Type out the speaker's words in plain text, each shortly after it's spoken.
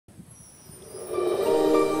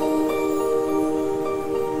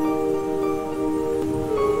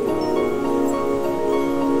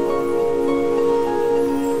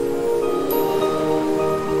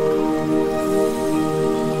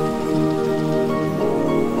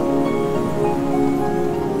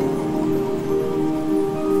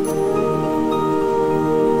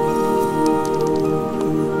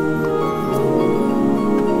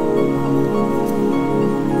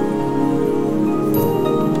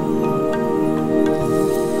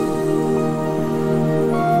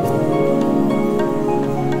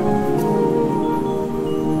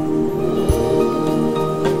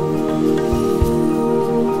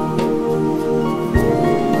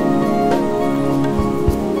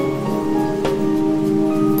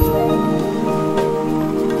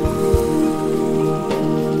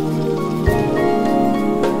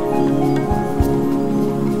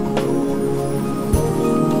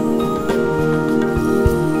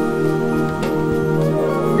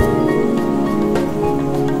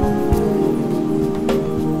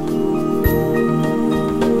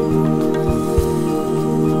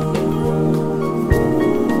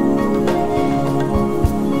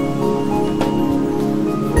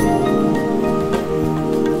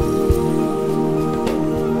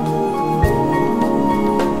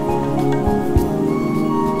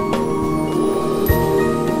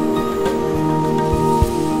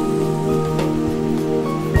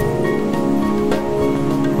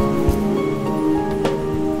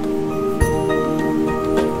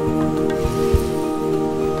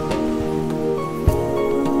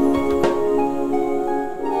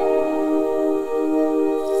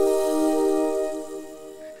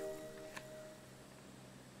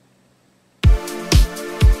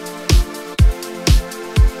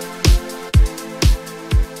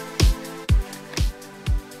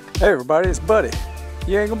Hey everybody, it's Buddy.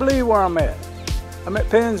 You ain't gonna believe where I'm at. I'm at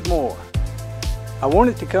Pensmore. I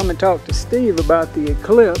wanted to come and talk to Steve about the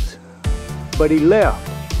Eclipse, but he left.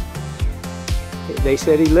 They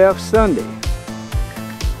said he left Sunday.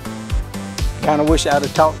 Kinda wish I'd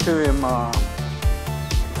have talked to him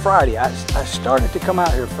Friday. I started to come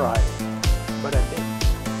out here Friday, but I didn't.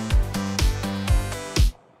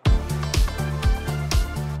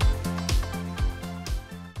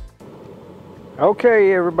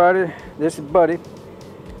 Okay everybody, this is Buddy.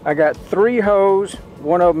 I got 3 hoes.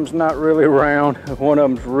 One of them's not really round. One of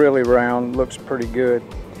them's really round. Looks pretty good.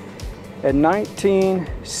 In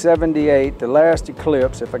 1978, the last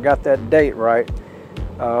eclipse, if I got that date right,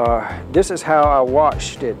 this is how I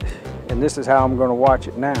watched it, and this is how I'm going to watch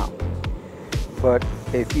it now. But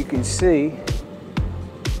if you can see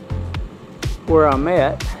where I'm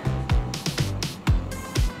at,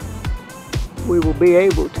 we will be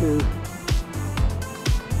able to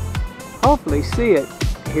hopefully see it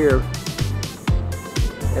here,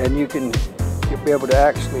 and you'll be able to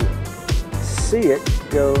actually see it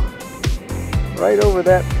go right over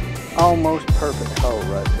that almost perfect hole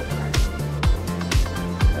right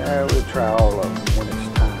there. We'll try all of them when it's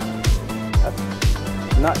time.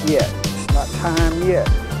 Not yet. It's not time yet,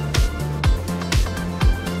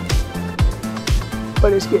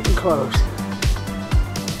 but it's getting close.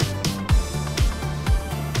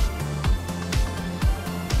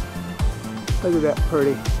 Look at that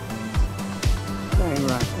pretty thing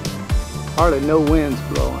right there. Hardly no wind's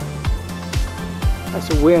blowing. That's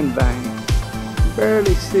a wind bang.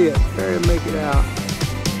 Barely see it, barely make it out.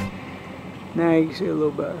 Now you can see a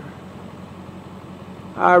little better.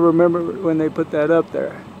 I remember when they put that up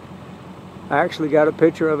there. I actually got a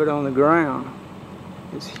picture of it on the ground.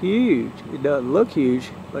 It's huge. It doesn't look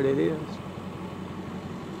huge, but it is.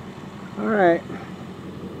 All right.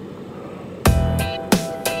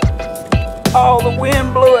 Oh, the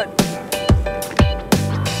wind blew it.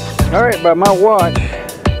 All right, by my watch,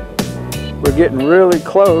 we're getting really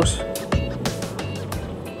close.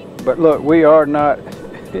 But look, we are not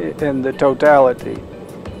in the totality.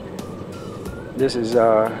 This is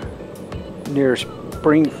near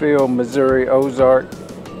Springfield, Missouri, Ozark.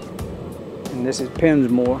 And this is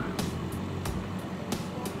Pensmore.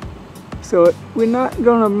 So we're not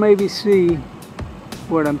gonna maybe see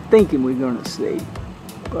what I'm thinking we're gonna see,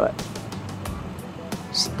 but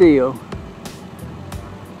still,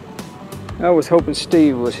 I was hoping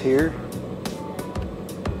Steve was here.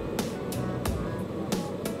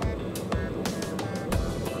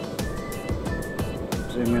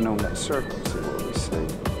 Zoom in on that circle, see what we see.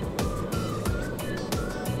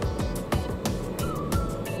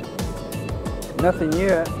 Nothing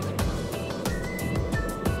yet.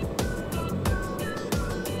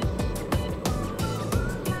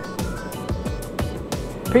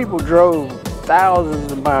 People drove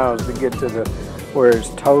thousands of miles to get to the where it's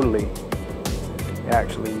totally,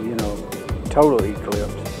 actually, you know, total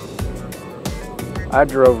eclipse. I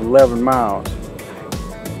drove 11 miles.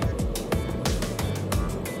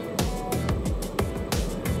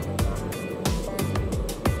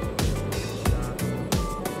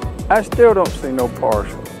 I still don't see no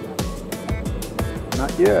partial.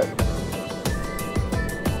 Not yet.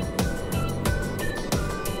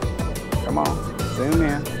 Come on, zoom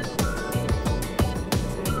in.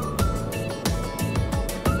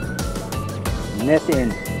 Nothing.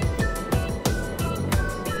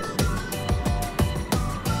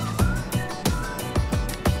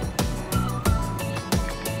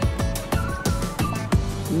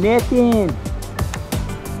 Nothing.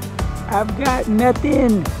 I've got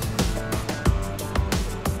nothing.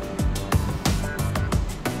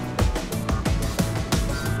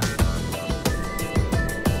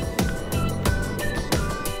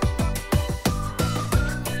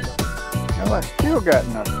 Well, I still got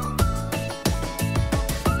nothing.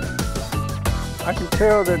 I can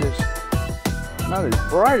tell that it's not as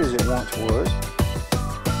bright as it once was.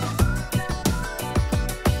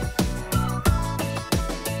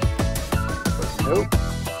 But nope,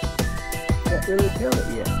 can't really tell it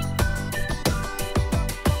yet.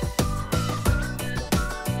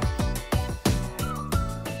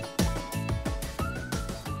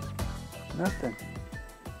 Nothing.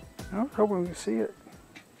 I was hoping we could see it.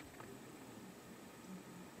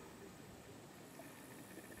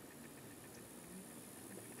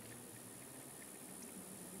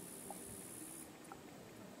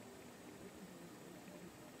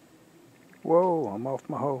 Whoa, I'm off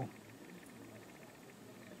my hole.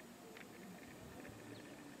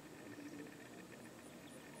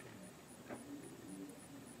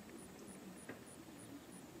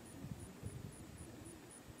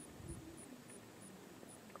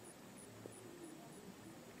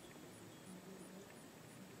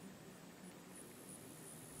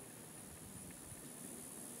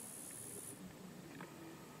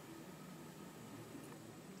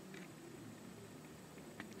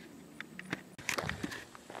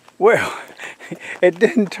 Well, it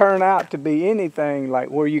didn't turn out to be anything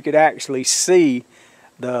like where you could actually see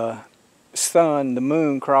the sun, the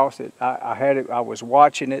moon cross it. I had it, I was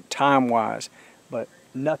watching it time-wise, but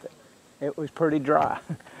nothing. It was pretty dry.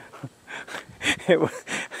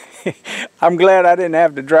 I'm glad I didn't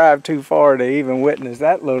have to drive too far to even witness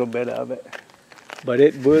that little bit of it. But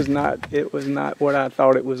it was not what I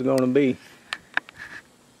thought it was going to be.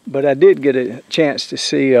 But I did get a chance to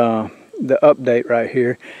see the update right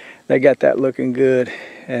here. They got that looking good,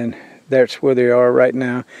 and that's where they are right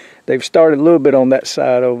now. They've started a little bit on that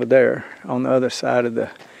side over there, on the other side of the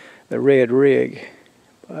red rig.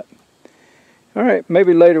 But all right,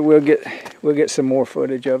 maybe later we'll get some more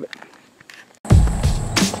footage of it.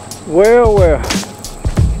 Well,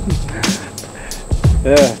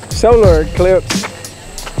 the solar eclipse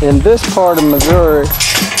in this part of Missouri,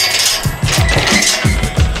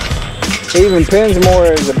 even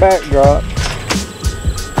Pensmore as a backdrop,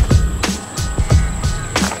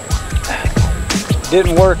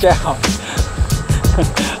 didn't work out.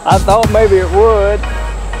 I thought maybe it would,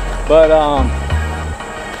 but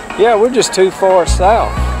yeah, we're just too far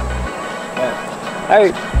south. But,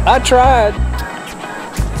 hey, I tried.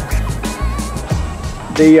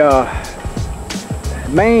 The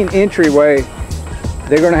main entryway,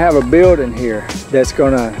 they're going to have a building here that's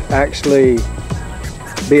going to actually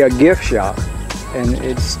be a gift shop, and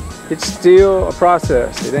it's still a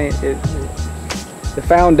process. It ain't the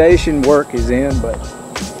foundation work is in, but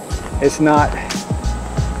it's not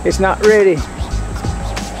ready.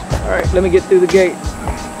 All right, let me get through the gate.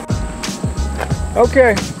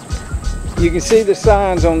 Okay, you can see the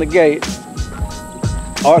signs on the gate.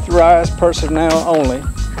 Authorized personnel only.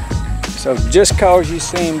 So just cause you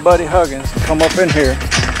seen Buddy Huggins come up in here,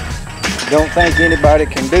 don't think anybody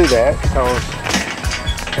can do that, because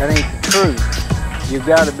that ain't the truth. You've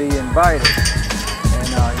got to be invited, and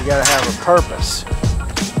you got to have a purpose.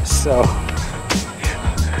 So,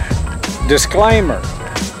 disclaimer,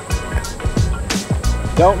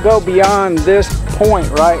 don't go beyond this point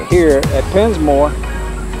right here at Pensmore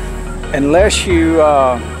unless you've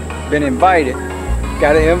been invited,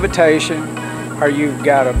 got an invitation, or you've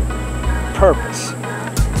got a purpose.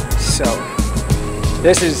 So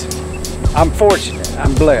I'm fortunate,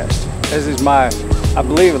 I'm blessed. This is my, I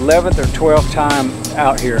believe, 11th or 12th time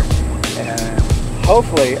out here, and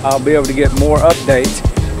hopefully I'll be able to get more updates.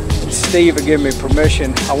 Steve will give me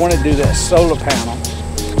permission. I want to do that solar panel.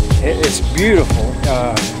 It's beautiful,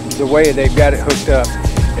 the way they've got it hooked up.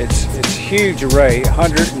 It's a huge array,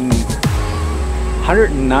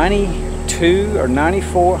 192 or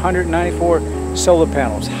 94, 194 solar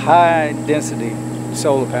panels, high density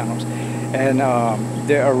solar panels, and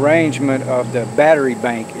the arrangement of the battery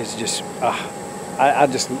bank is just I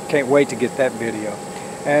just can't wait to get that video.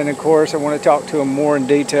 And of course I want to talk to him more in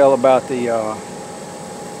detail about the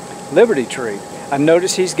Liberty tree. I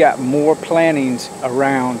noticed he's got more plantings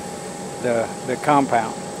around the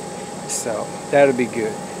compound, so that'll be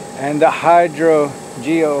good. And the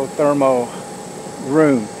geothermal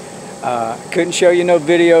room. Couldn't show you no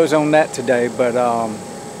videos on that today, but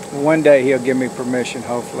one day he'll give me permission,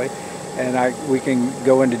 hopefully, and we can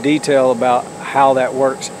go into detail about how that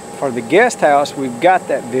works. For the guest house, we've got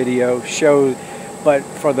that video showed, but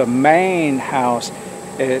for the main house,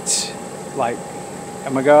 it's like, oh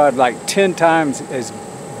my God, like 10 times as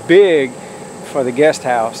big for the guest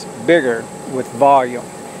house, bigger with volume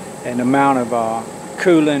and amount of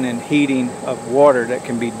cooling and heating of water that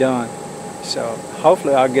can be done. So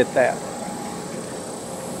hopefully I'll get that.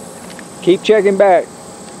 Keep checking back.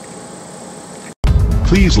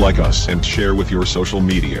 Please like us and share with your social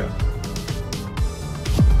media.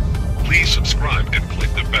 Please subscribe and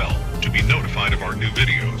click the bell to be notified of our new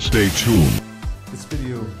videos. Stay tuned. This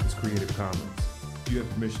video is Creative Commons. You have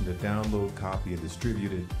permission to download, copy, and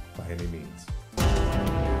distribute it by any means.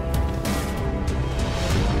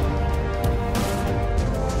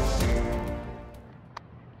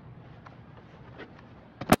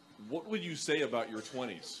 What would you say about your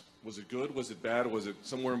 20s? Was it good? Was it bad? Was it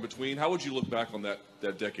somewhere in between? How would you look back on that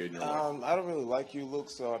decade in your life? I don't really like you, Luke,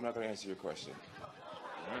 so I'm not going to answer your question.